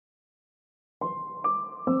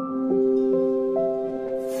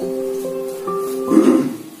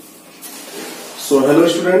So hello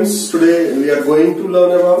students, today we are going to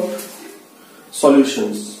learn about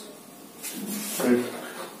solutions. Right.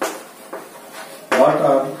 What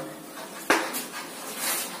are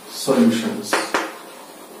solutions?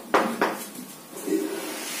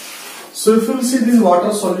 So if you see these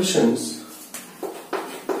water solutions,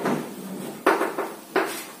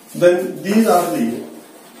 then these are the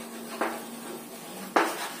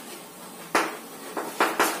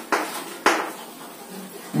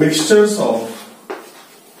mixtures of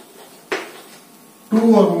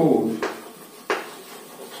two or more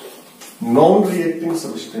non-reacting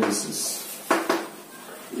substances.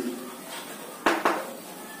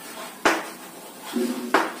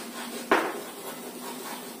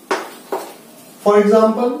 For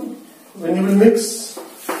example, when you will mix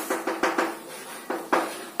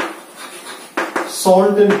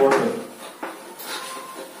salt and water,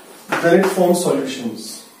 then it forms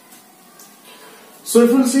solutions. So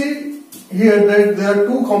if you see here that there are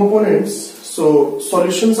two components, so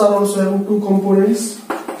solutions are also having two components.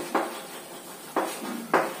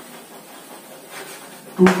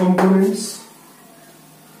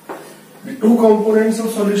 The two components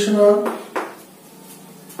of solution are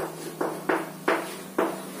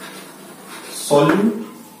solute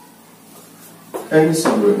and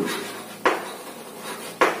solvent.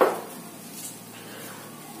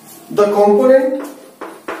 The component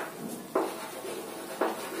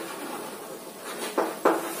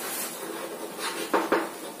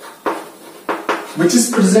which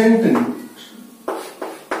is present in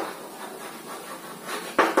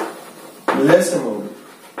less amount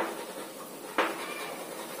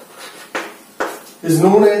is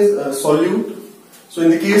known as solute. So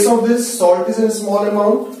in the case of this, salt is in a small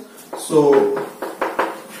amount, so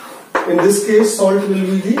in this case salt will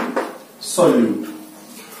be the solute.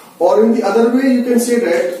 Or in the other way you can say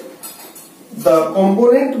that the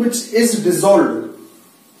component which is dissolved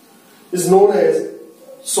is known as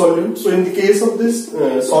solute. So in the case of this,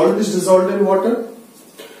 salt is dissolved in water,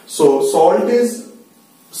 so salt is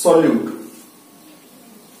solute.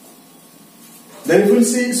 Then if we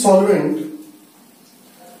see solvent,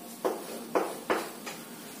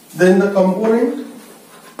 then the component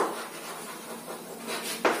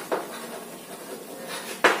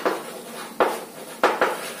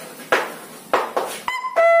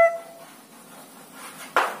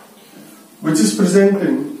which is present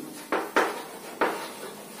in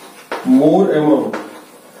more amount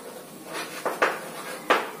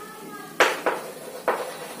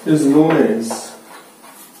is known as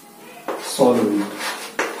solvent.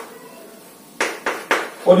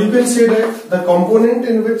 Or you can say that the component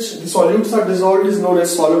in which the solutes are dissolved is known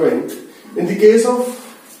as solvent. In the case of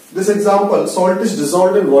this example, salt is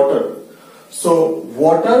dissolved in water, so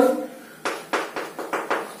water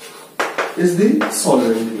is the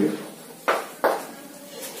solvent here.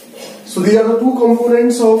 So these are the two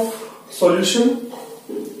components of solution.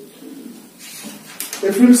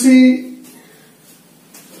 If you see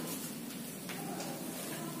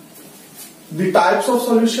the types of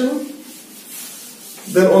solution,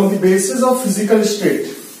 then on the basis of physical state,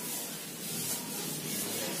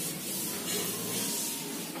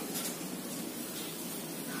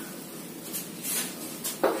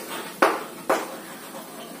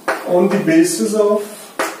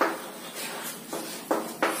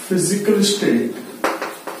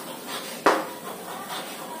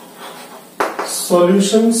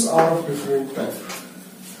 solutions are of different type,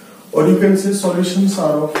 or you can say solutions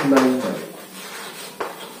are of 9 type.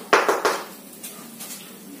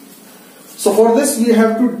 So for this we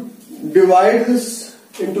have to divide this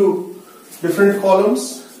into different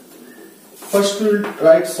columns. First we will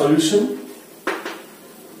write solution.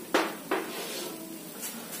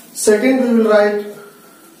 Second we will write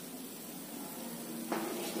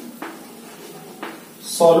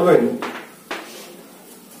solvent.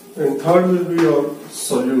 And third will be your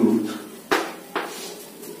solute.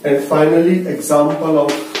 And finally example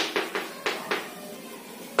of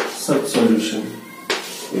such solution.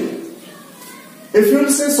 If you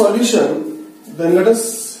will say solution, then let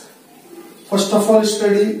us first of all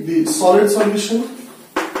study the solid solution.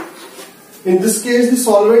 In this case the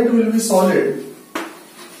solvent will be solid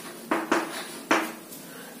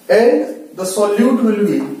and the solute will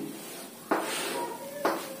be,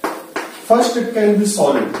 first it can be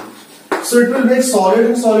solid. So it will make solid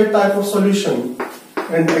and solid type of solution,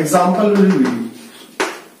 and example will be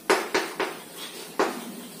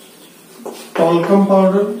talcum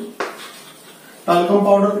powder. Talcum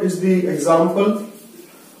powder is the example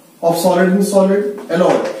of solid and solid.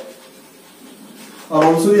 Alloy are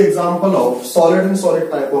also the example of solid and solid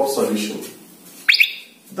type of solution.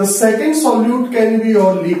 The second solute can be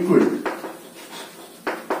your liquid.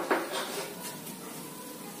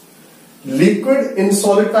 liquid in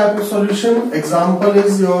solid type of solution, example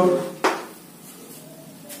is your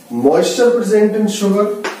moisture present in sugar.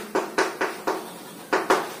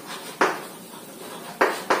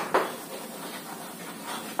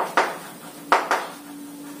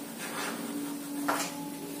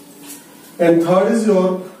 And third is your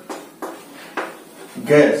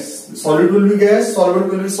gas. The solid will be gas,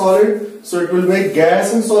 solvent will be solid, so it will make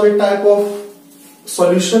gas in solid type of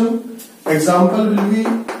solution. Example will be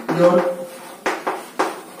your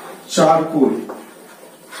charcoal.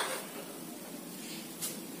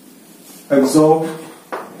 Absorbing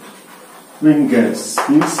gas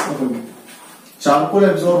means charcoal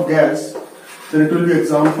absorb gas, then it will be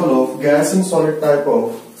example of gas in solid type of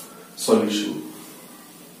solution.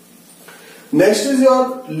 Next is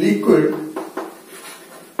your liquid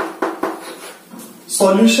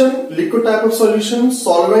solution, liquid type of solution.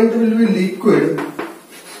 Solvent will be liquid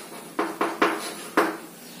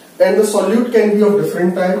and the solute can be of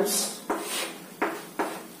different types.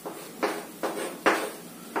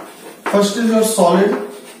 First is your solid.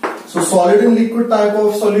 So solid in liquid type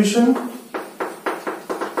of solution,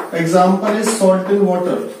 example is salt in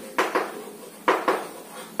water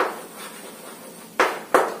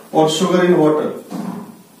or sugar in water.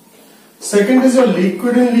 Second is your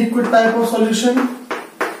liquid in liquid type of solution,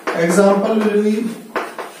 example will be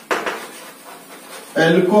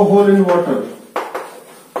alcohol in water.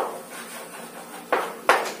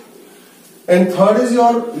 And third is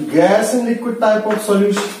your gas in liquid type of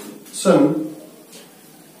solution,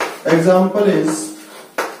 example is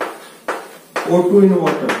O2 in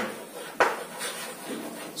water.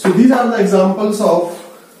 So these are the examples of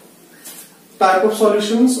type of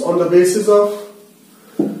solutions on the basis of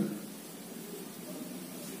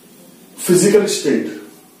physical state.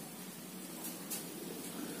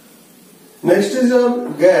 Next is your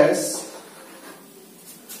gas.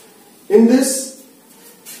 In this,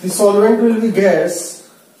 the solvent will be gas,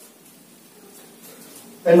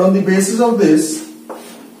 and on the basis of this,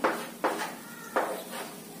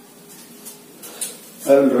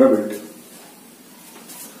 I will rub it.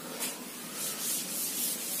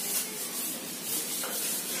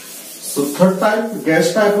 So third type,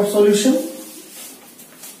 gas type of solution.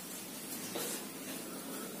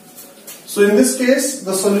 So in this case,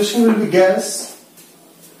 the solution will be gas,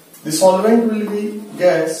 the solvent will be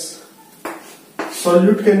gas,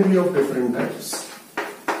 solute can be of different types.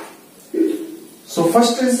 So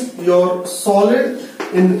first is your solid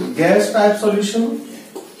in gas type solution,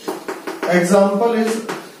 example is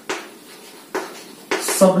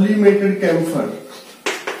sublimated camphor.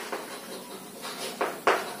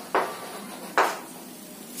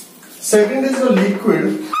 Second is the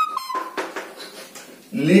liquid.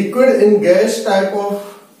 Liquid in gas type of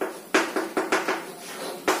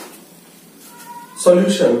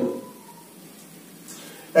solution.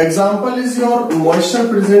 Example is your moisture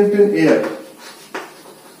present in air.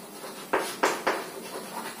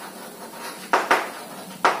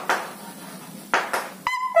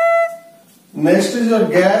 Next is your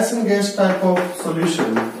gas in gas type of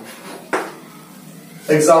solution.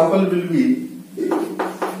 Example will be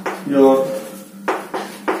your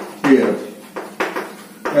air,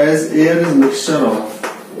 as air is mixture of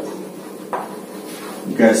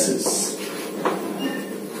gases.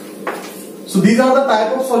 So these are the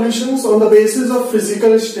type of solutions on the basis of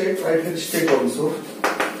physical state, right here state also.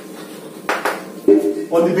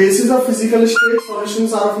 On the basis of physical state,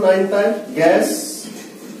 solutions are of 9 types: gas,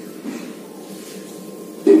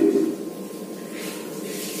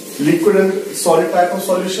 liquid and solid type of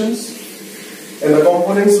solutions. And the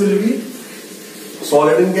components will be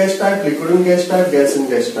solid in gas type, liquid in gas type, gas in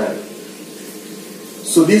gas type.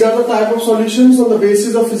 So these are the type of solutions on the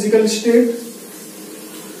basis of physical state.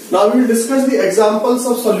 Now we will discuss the examples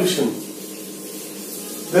of solution.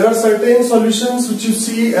 There are certain solutions which you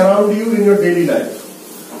see around you in your daily life.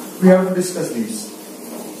 We have to discuss these.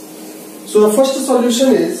 So the first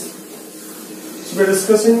solution is, so we are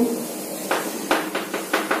discussing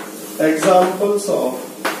examples of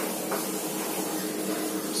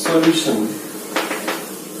solution.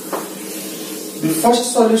 The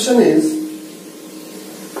first solution is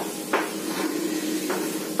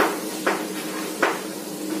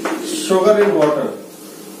sugar in water.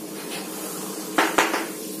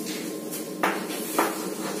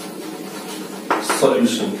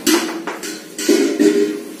 Solution.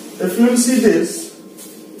 If you will see this,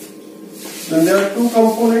 then there are two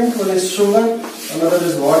components, one is sugar, another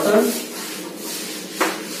is water.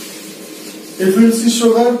 If you will see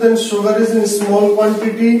sugar, then sugar is in small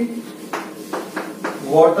quantity,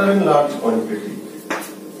 water in large quantity.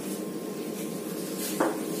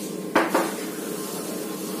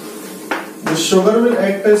 the sugar will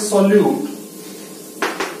act as solute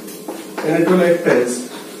and it will act as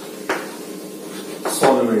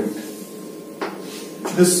solvent.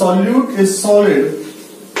 The solute is solid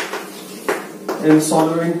and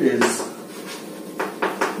solvent is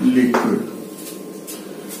liquid.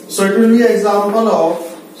 So it will be an example of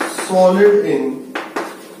solid in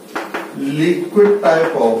liquid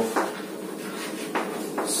type of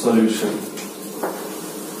solution.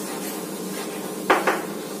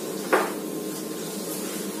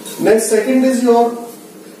 Next, second is your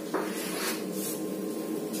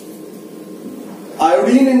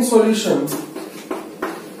iodine in solution.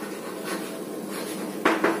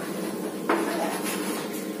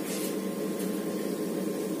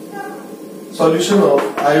 Solution of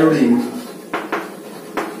iodine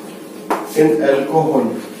in alcohol.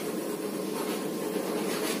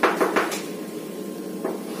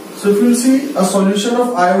 So if you see a solution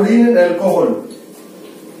of iodine in alcohol,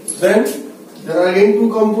 then there are again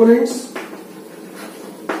two components,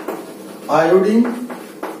 iodine,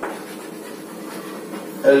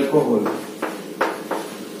 alcohol.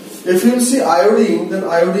 If you see iodine, then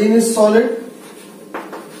iodine is solid,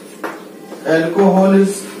 alcohol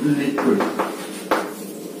is liquid.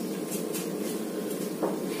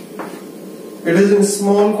 It is in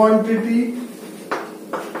small quantity,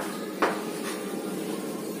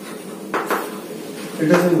 it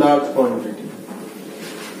is in large quantity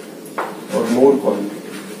or more quantity.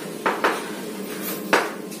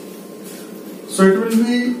 So it will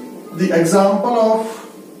be the example of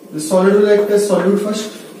the solid will act as solute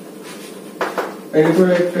first and it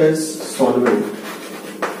will act as solvent.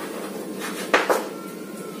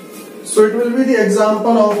 So it will be the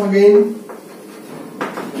example of again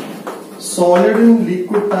solid and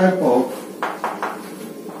liquid type of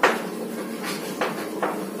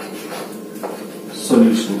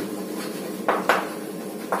solution.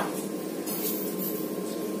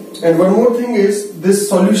 And one more thing is this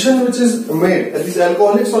solution which is made, this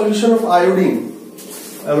alcoholic solution of iodine,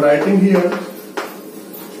 I am writing here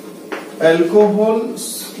alcoholic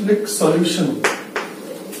solution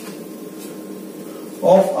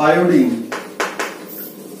of iodine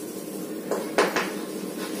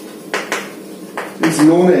is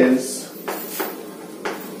known as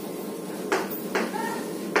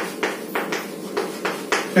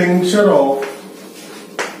tincture of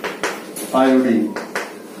iodine.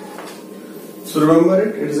 So remember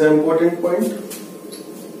it is an important point.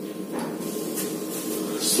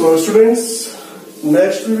 So students,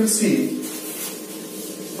 next we will see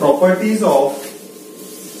properties of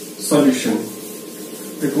solution.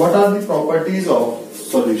 What are the properties of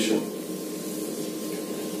solution?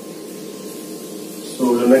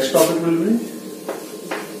 So the next topic will be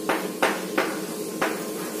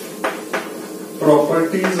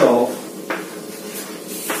properties of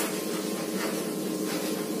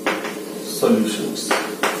solutions.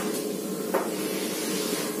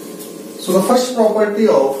 So the first property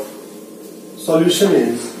of solution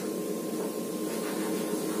is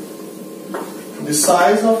the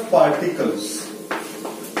size of particles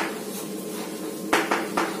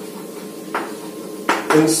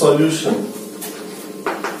in solution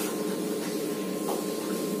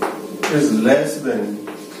is less than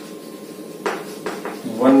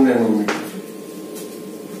 1 nanometer.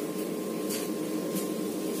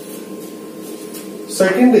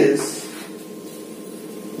 Second is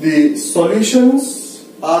the solutions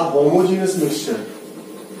are homogeneous mixture.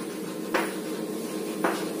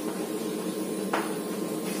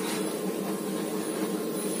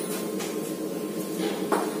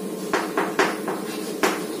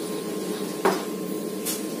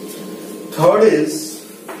 Third is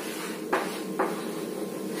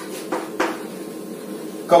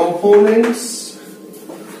components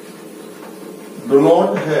do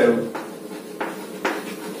not have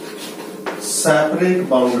separate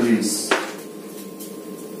boundaries.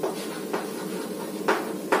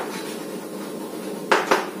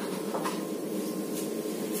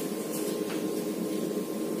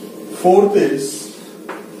 Fourth is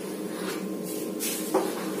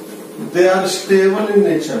they are stable in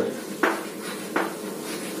nature.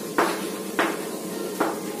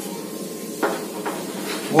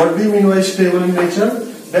 What do you mean by stable in nature?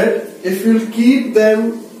 That if you keep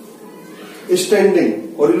them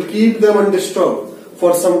standing or you keep them undisturbed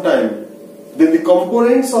for some time, then the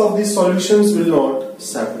components of these solutions will not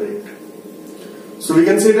separate. So we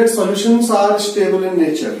can say that solutions are stable in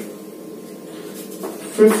nature.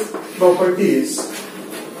 Fifth property is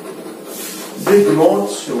they do not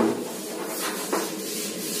show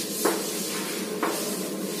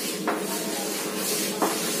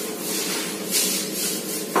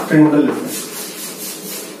Tyndall effect.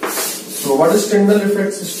 So what is Tyndall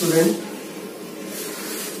effect, student?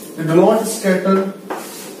 They do not scatter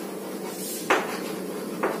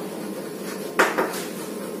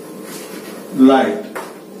light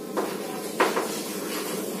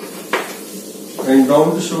and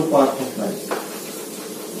don't show path of light.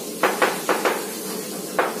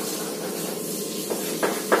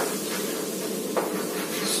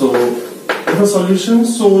 So, if a solution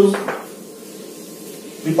shows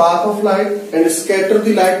the path of light and scatter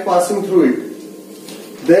the light passing through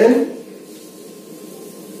it, then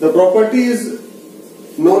the property is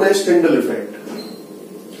known as Tyndall effect.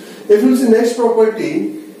 If you see next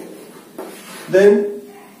property, then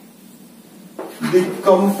the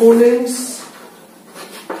components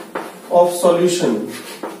of solution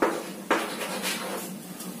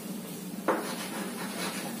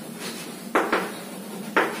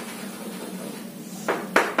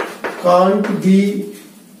can't be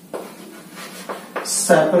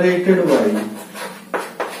separated by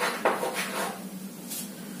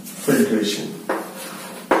filtration.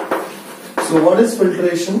 So what is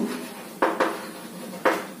filtration?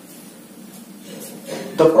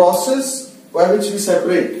 The process by which we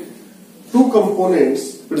separate two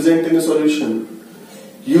components present in a solution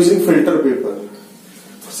using filter paper.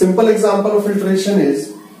 Simple example of filtration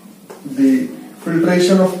is the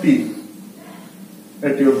filtration of tea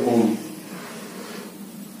at your home.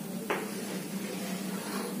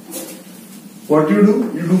 What you do?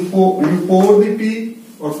 You pour the tea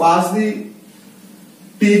or pass the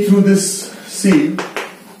tea through this sieve.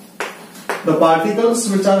 The particles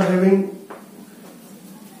which are having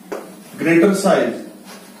greater size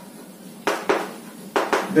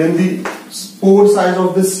than the pore size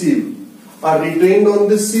of this sieve are retained on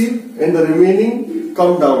this sieve and the remaining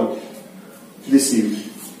come down the sieve.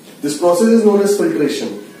 This process is known as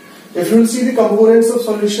filtration. If you will see the components of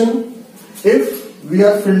solution, if we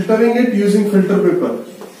are filtering it using filter paper,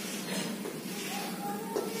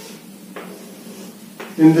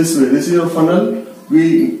 in this way, this is your funnel,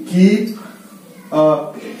 we keep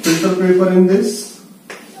a filter paper in this.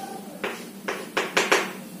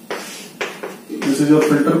 This is your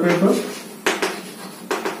filter paper,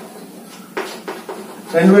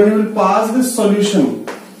 and when you will pass this solution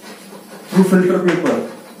through filter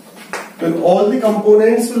paper, then all the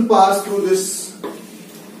components will pass through this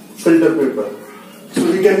filter paper. So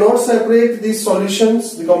we cannot separate these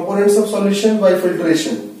solutions, the components of solution, by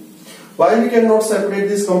filtration. Why we cannot separate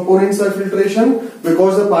these components by filtration?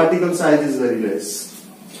 Because the particle size is very less.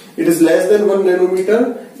 It is less than 1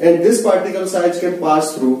 nanometer, and this particle size can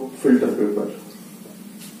pass through filter paper.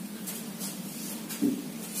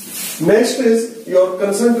 Next is your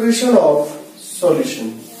concentration of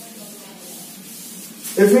solution.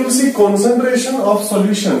 If you will see concentration of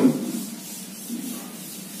solution,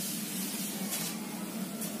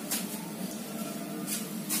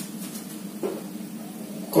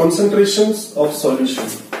 concentrations of solution.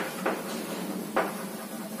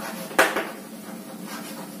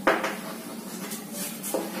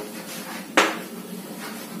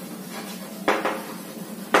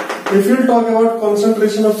 If you talk about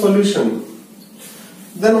concentration of solution,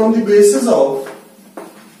 then on the basis of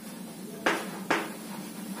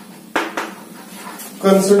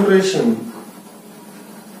concentration,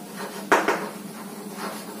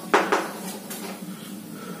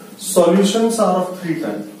 solutions are of three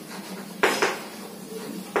types.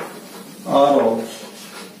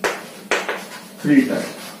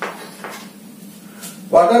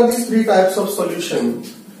 What are these three types of solution?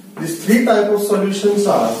 These three types of solutions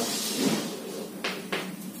are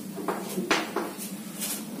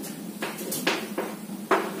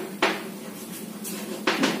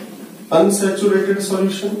unsaturated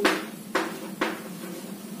solution,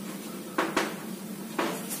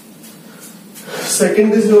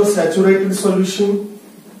 second is your saturated solution,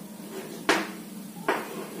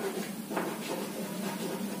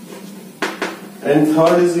 and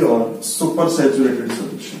third is your supersaturated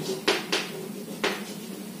solution.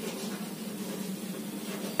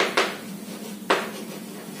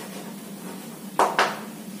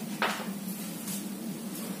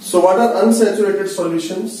 So what are unsaturated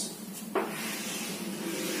solutions?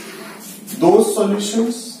 Those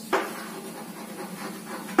solutions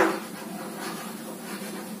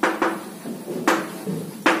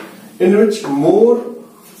in which more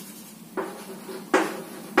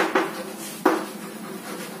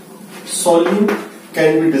solute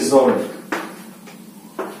can be dissolved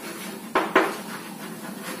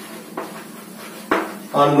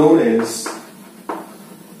are known as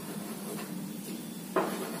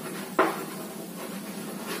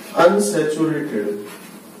unsaturated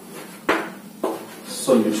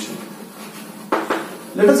solution.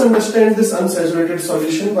 Let us understand this unsaturated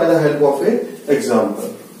solution by the help of a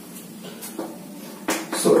example.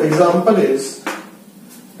 So example is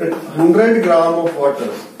that 100 gram of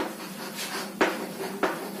water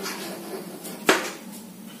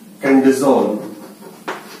can dissolve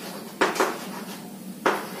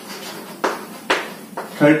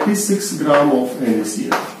 36 gram of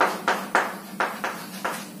NaCl.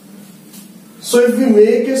 So if we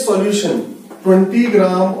make a solution 20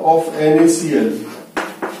 gram of NaCl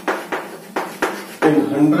in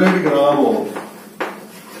 100 gram of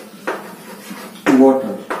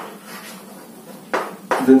water,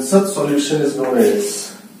 then such solution is known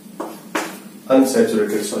as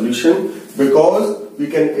unsaturated solution, because we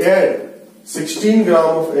can add 16 gram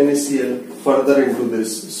of NaCl further into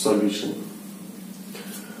this solution.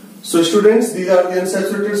 So students, these are the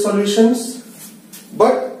unsaturated solutions,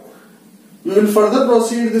 but we will further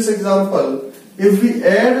proceed this example. If we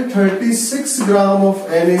add 36 gram of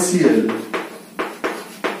NaCl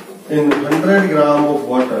in 100 gram of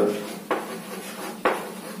water,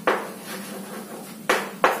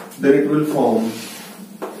 then it will form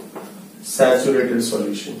saturated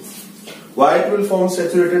solution. Why it will form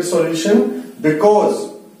saturated solution?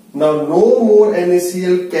 Because now no more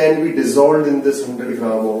NaCl can be dissolved in this 100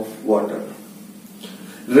 gram of water.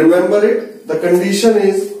 Remember it, the condition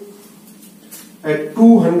is at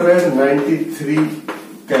 293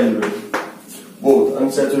 Kelvin. Both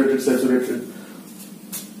unsaturated, saturated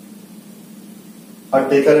are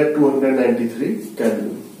taken at 293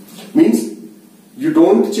 Kelvin. Means you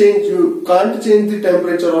can't change the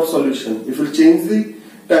temperature of solution. If you change the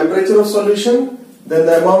temperature of solution, then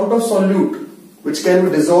the amount of solute which can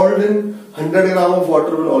be dissolved in 100 gram of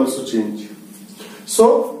water will also change.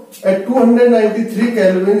 So at 293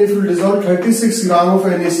 Kelvin, if you dissolve 36 gram of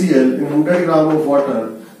NaCl in 100 gram of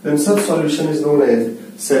water, then such solution is known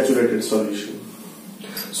as saturated solution.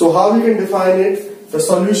 So how we can define it? The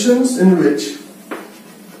solutions in which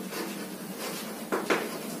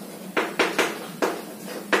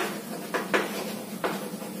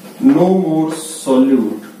no more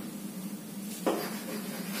solute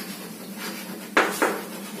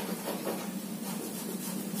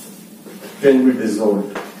can be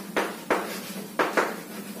dissolved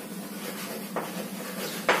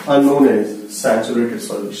are known as saturated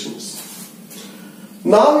solutions.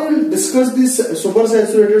 Now we will discuss these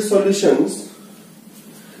supersaturated solutions.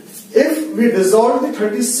 If we dissolve the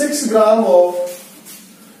 36 gram of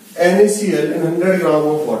NaCl in 100 gram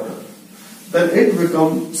of water, then it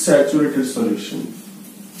becomes saturated solution.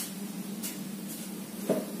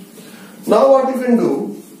 Now what you can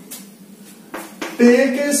do,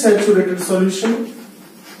 take a saturated solution,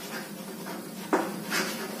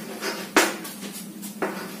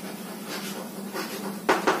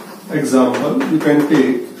 example, you can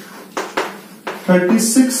take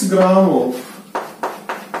 36 gram of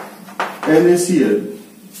NaCl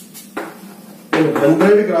in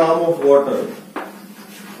 100 gram of water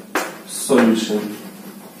solution.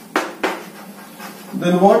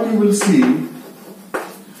 Then what you will see,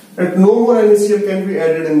 that no more NaCl can be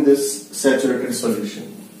added in this saturated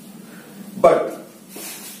solution. But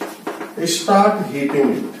start heating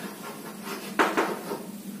it.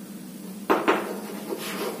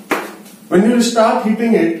 When you start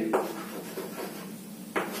heating it,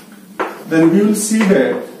 then we will see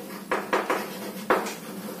that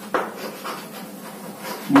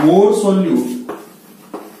more solute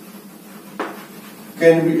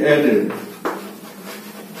can be added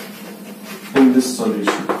in this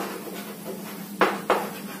solution.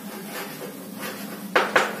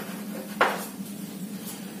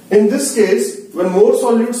 In this case, when more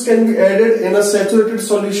solutes can be added in a saturated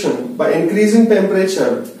solution by increasing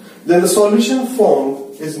temperature, then the solution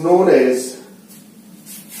formed is known as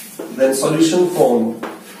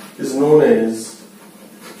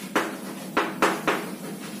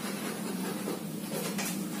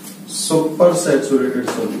supersaturated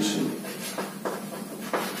solution.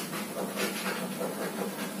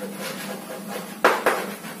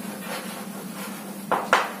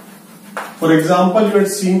 For example, you had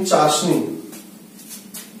seen chashni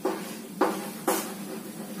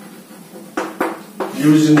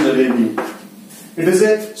used in jalebi. It is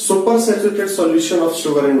a supersaturated solution of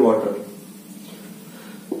sugar and water.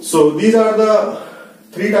 So these are the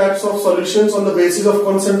three types of solutions on the basis of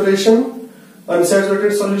concentration: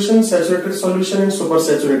 unsaturated solution, saturated solution, and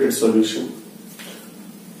supersaturated solution.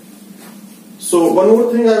 So one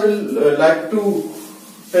more thing I will like to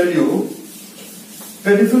tell you,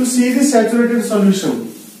 that if you see the saturated solution,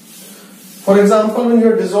 for example, when you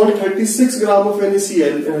have dissolved 36 gram of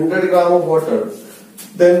NaCl in 100 gram of water,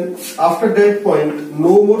 then after that point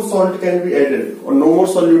no more salt can be added or no more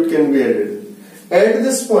solute can be added. At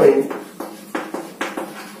this point,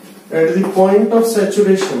 at the point of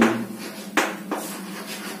saturation,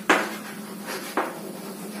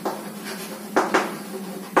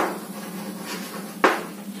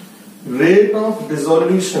 rate of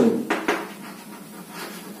dissolution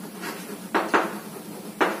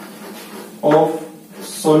of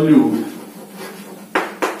solute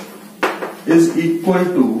is equal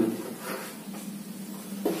to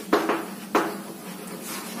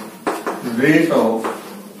rate of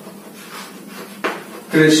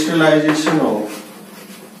crystallization of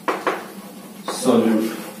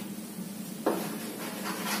solute.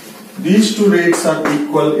 These two rates are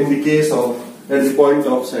equal in the case of at the point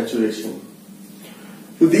of saturation.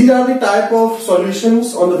 So these are the type of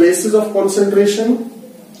solutions on the basis of concentration.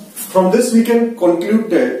 From this we can conclude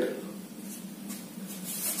that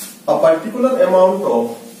a particular amount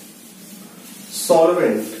of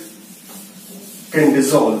solvent can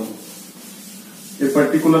dissolve a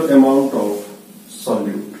particular amount of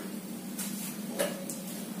solute.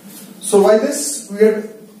 So by this we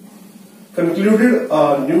had concluded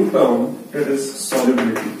a new term, that is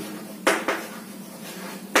solubility.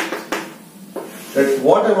 That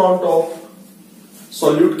what amount of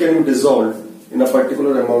solute can be dissolved in a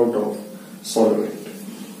particular amount of solvent.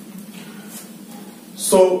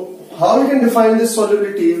 So how we can define this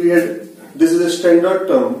solubility? This is a standard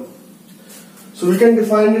term. So we can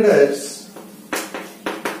define it as,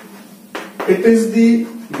 it is the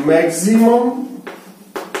maximum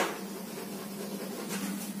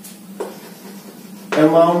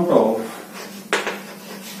amount of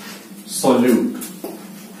solute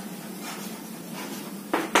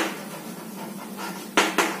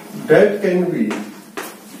that can be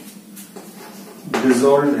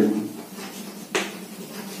dissolved in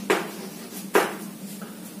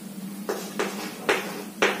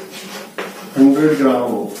 100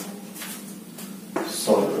 grams of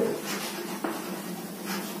solvent.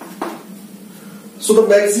 So the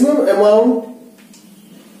maximum amount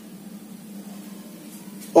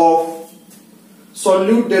of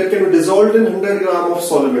solute that can be dissolved in 100 grams of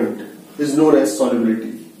solvent is known as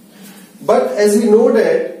solubility. But as we know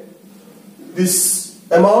that this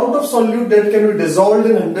amount of solute that can be dissolved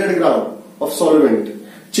in 100 grams of solvent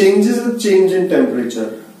changes with change in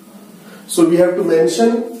temperature. So we have to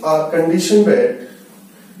mention a condition bed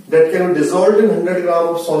that can be dissolved in 100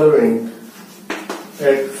 grams of solvent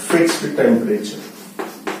at fixed temperature.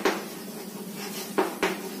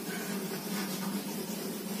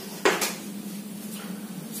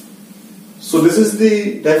 So this is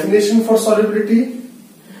the definition for solubility.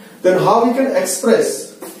 Then how we can express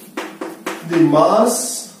the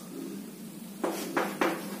mass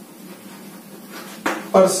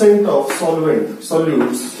percent of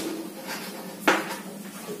solutes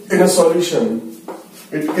in a solution.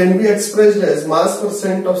 It can be expressed as mass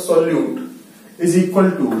percent of solute is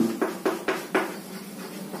equal to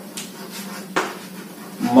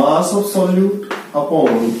mass of solute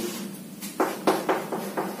upon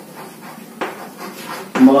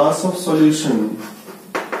mass of solution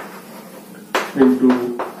into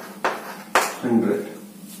 100.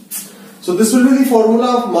 So this will be the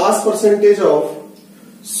formula of mass percentage of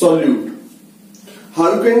solute.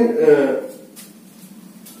 How you can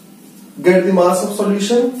get the mass of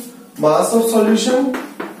solution? Mass of solution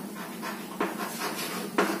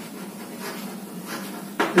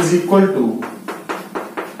is equal to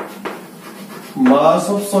mass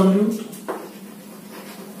of solute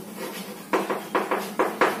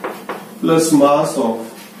plus mass of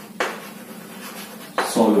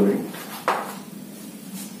solvent.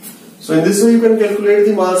 So in this way you can calculate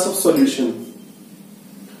the mass of solution.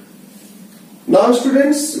 Now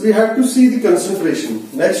students, we have to see the concentration.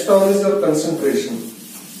 Next term is your concentration.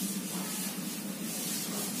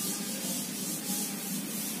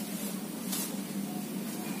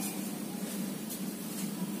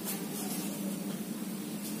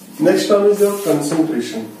 Next term is your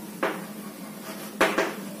concentration.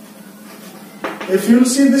 If you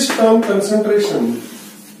see this term concentration,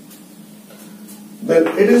 then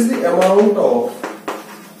it is the amount of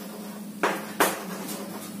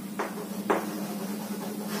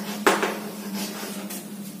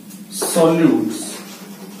solutes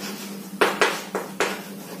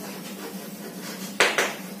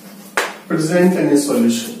present in a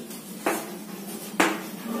solution.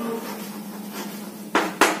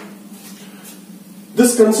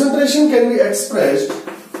 This concentration can be expressed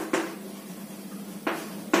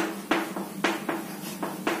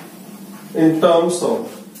in terms of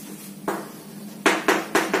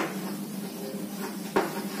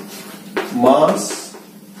mass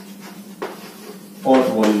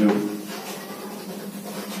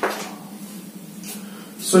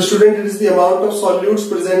So student, it is the amount of solutes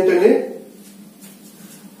present in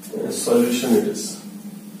a solution. It is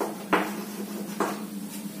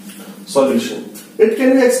solution. It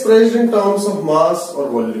can be expressed in terms of mass or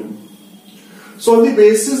volume. So on the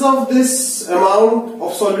basis of this amount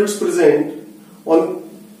of solutes present,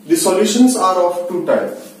 the solutions are of two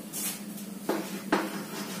types.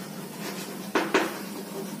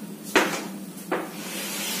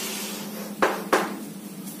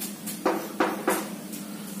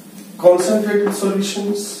 Concentrated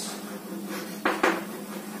solutions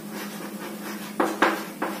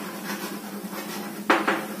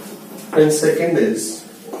and second is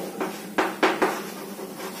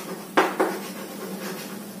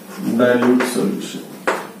dilute solution.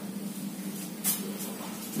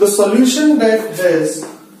 The solution that has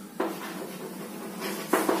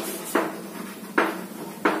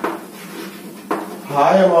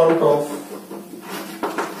high amount of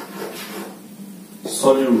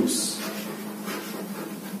solutes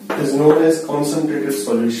is known as concentrated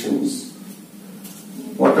solutions.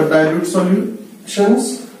 What are dilute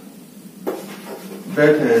solutions?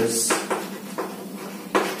 That has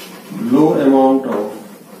low amount of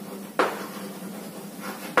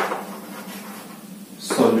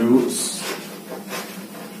solutes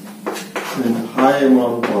and high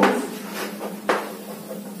amount of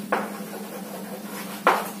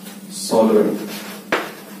solvent.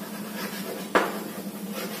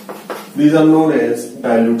 These are known as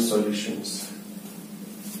dilute solutions.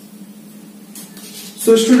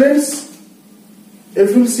 So students,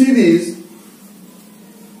 if you see these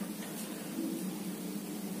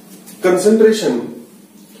concentration,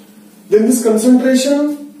 then this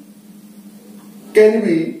concentration can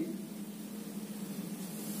be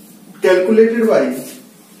calculated by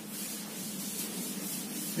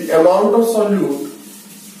the amount of solute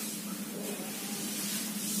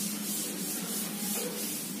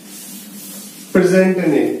present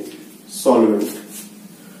in a solvent.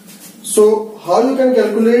 So how you can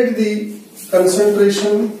calculate the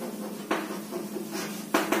concentration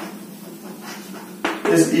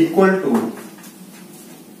is equal to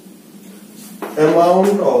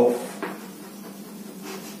amount of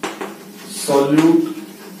solute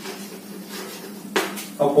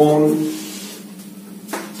upon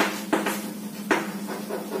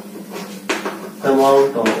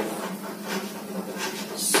amount of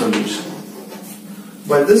solution.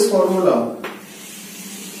 By this formula,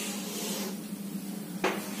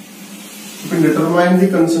 you can determine the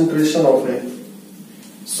concentration of a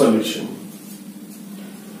solution.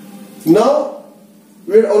 Now,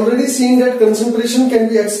 we had already seen that concentration can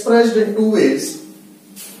be expressed in two ways.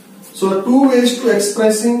 So, the two ways to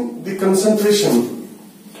expressing the concentration.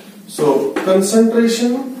 So,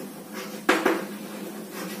 concentration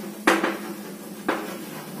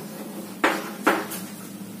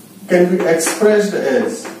can be expressed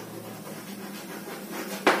as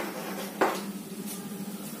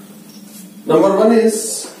number one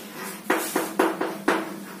is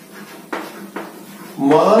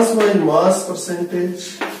mass by mass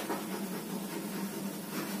percentage,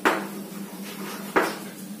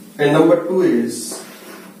 and number two is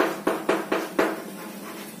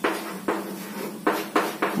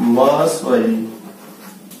mass by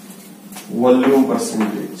volume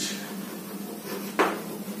percentage.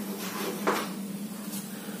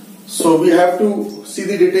 So we have to see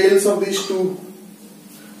the details of these two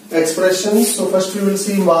expressions. So first we will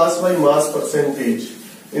see mass by mass percentage.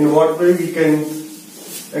 In what way we can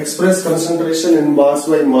express concentration in mass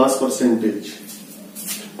by mass percentage.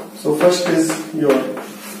 So first is your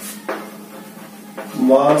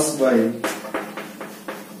mass by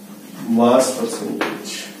mass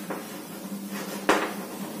percentage.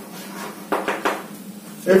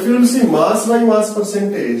 If you will see mass by mass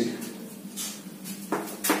percentage,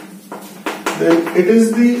 then it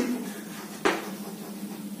is the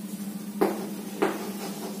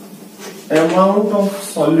amount of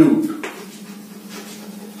solute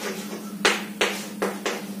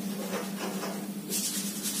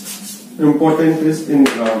important is in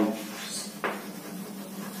grams.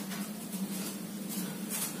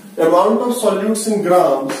 Amount of solutes in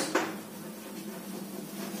grams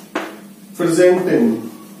present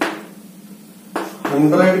in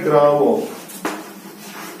 100 gram of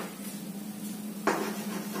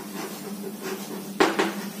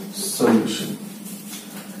solution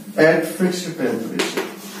at fixed temperature.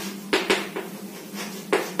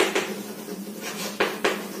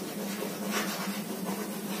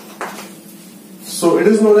 So it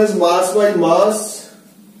is known as mass by mass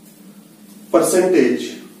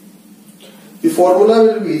percentage. The formula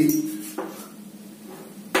will be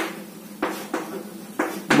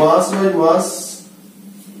mass by mass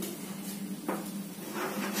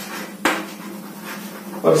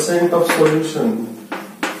percent of solution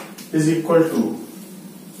is equal to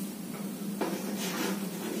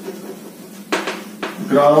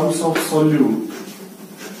grams of solute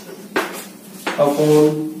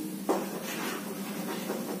upon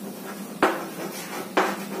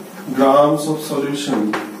grams of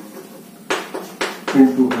solution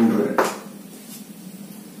into 100.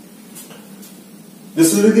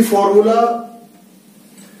 This will be the formula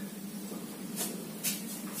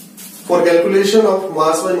for calculation of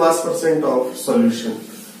mass by mass percent of solution,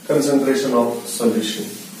 concentration of solution.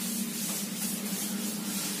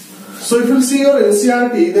 So if you see your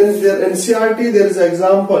NCERT, then there NCERT there is an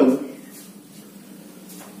example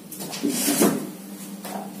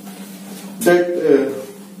that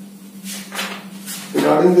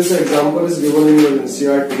regarding this example is given in your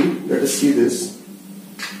NCERT. Let us see this.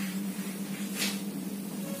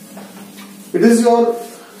 It is your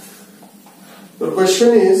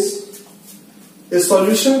question is a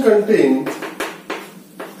solution contain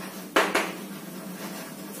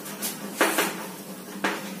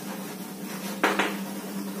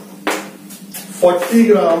 40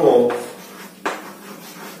 gram of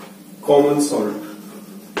common salt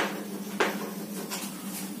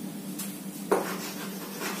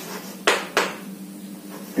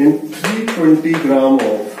and 320 gram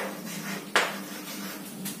of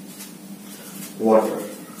water.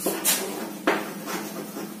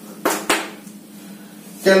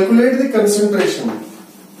 Calculate the concentration.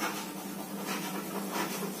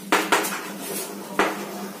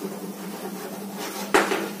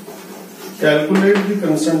 Calculate the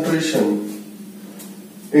concentration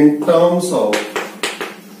in terms of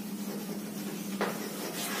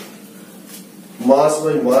mass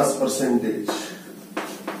by mass percentage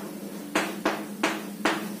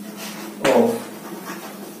of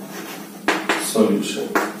solution.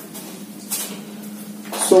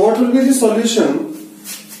 So what will be the solution?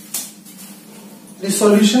 The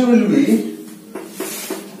solution will be,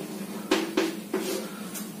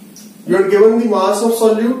 you are given the mass of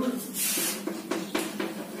solute.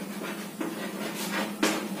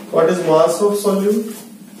 What is mass of solute?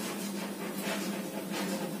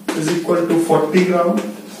 Is equal to 40 gram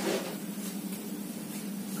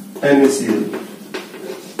NaCl.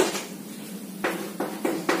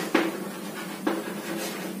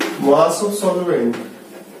 Mass of solvent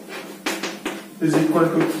is equal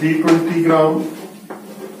to 320 gram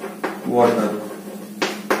water.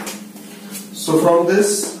 So from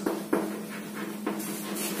this,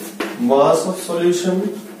 mass of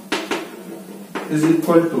solution is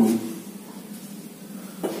equal to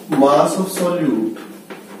mass of solute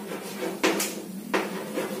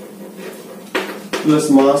plus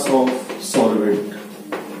mass of solvent.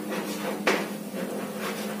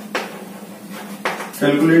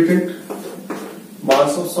 Calculate it.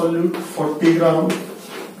 Mass of solute 40 gram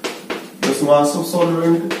plus mass of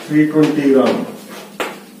solvent 320 gram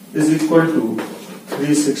is equal to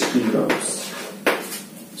 360 grams.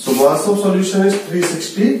 So mass of solution is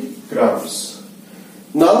 360 grams.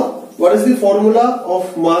 Now, what is the formula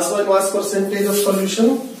of mass by mass percentage of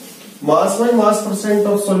solution? Mass by mass percent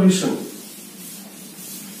of solution.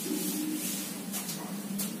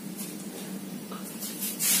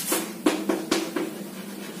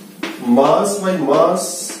 Mass by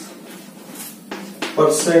mass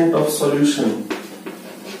percent of solution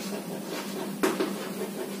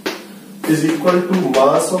is equal to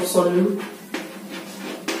mass of solute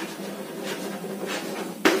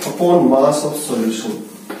upon mass of solution.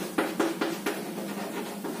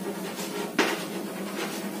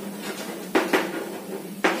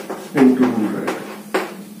 Into 100.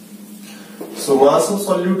 So mass of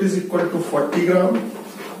solute is equal to 40 gram.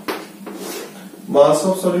 Mass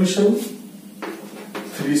of solution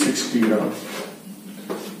 360 gram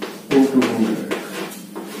into 100.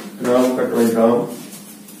 Gram cut by gram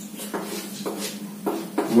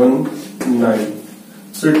 19.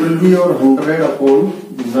 So it will be your 100 upon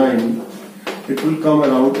 9. It will come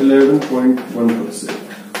around 11.1%.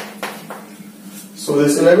 So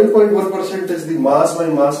this 11.1% is the mass by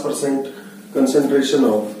mass percent concentration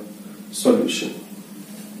of solution.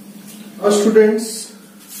 Now students,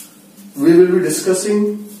 we will be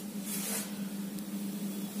discussing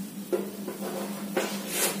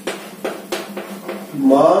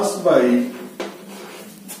mass by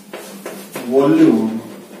volume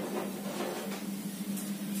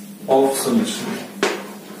of solution.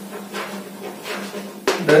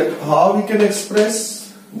 That how we can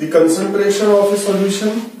express the concentration of a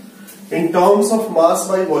solution in terms of mass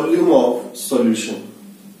by volume of solution.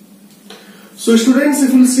 So students,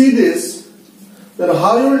 if you see this, then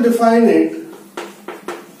how you will define it?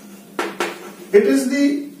 It is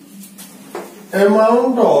the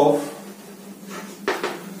amount of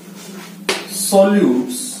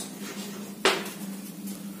solutes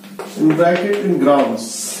in bracket in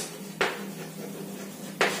grams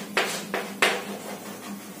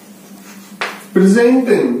present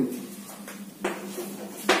in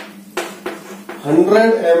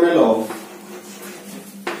 100 ml of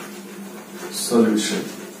solution.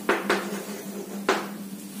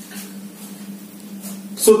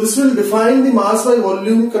 So this will define the mass by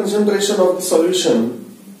volume concentration of the solution.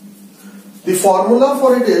 The formula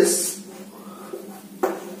for it is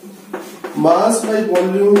mass by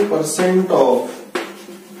volume percent of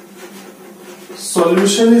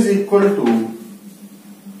solution is equal to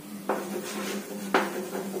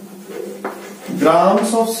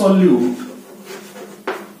grams of solute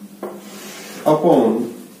upon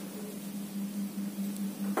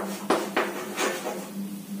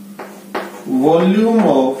volume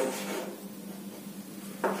of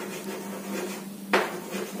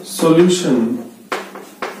solution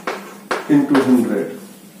into 100.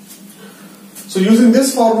 So using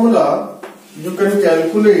this formula, you can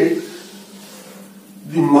calculate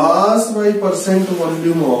the mass by percent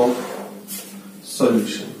volume of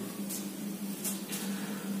solution.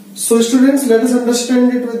 So students, let us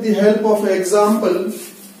understand it with the help of an example.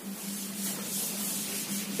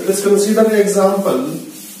 Let us consider an example.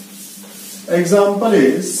 Example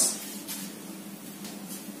is,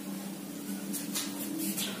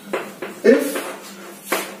 if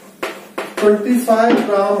 25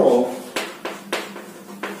 gram of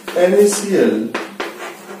NaCl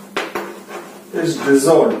is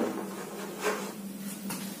dissolved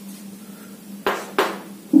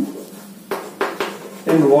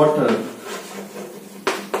in water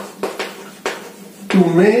to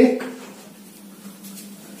make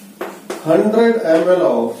 100 ml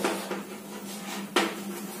of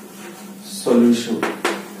solution,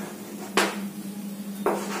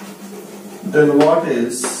 then what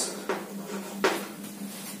is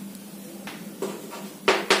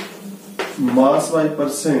mass by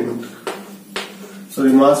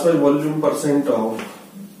volume percent of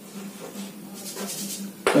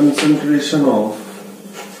concentration of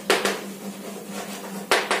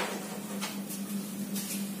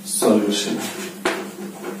solution?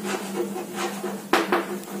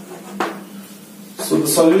 So the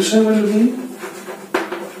solution will be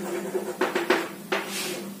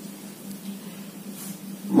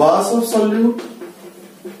mass of solute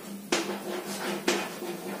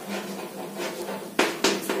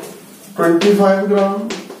 (25 gram)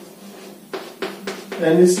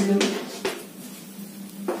 NaCl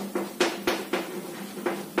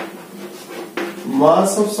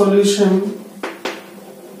mass of solution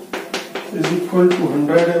is equal to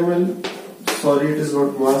 100 ml. Sorry, it is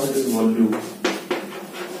not mass, it is volume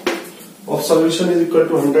of solution is equal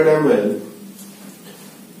to 100 ml.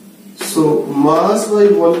 So mass by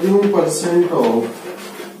volume percent of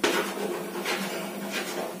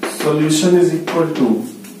solution is equal to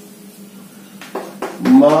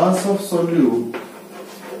mass of solute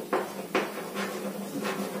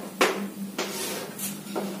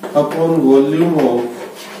upon volume of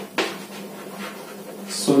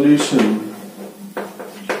solution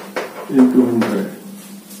into 100.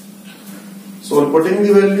 So on putting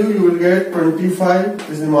the value, you will get 25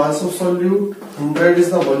 is the mass of solute, 100 is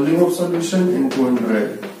the volume of solution into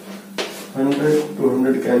 100. 100 to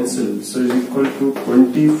 100 cancel, so is equal to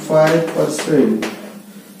 25%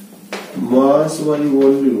 mass by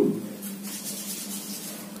volume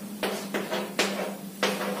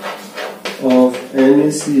of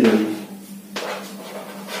NaCl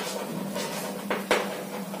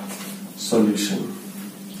solution.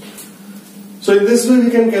 So in this way we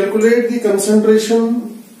can calculate the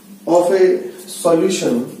concentration of a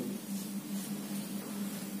solution.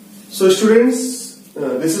 So students,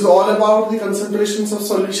 this is all about the concentrations of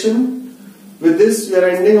solution. With this we are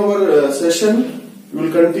ending our session. We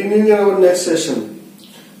will continue in our next session.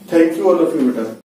 Thank you all of you, beta.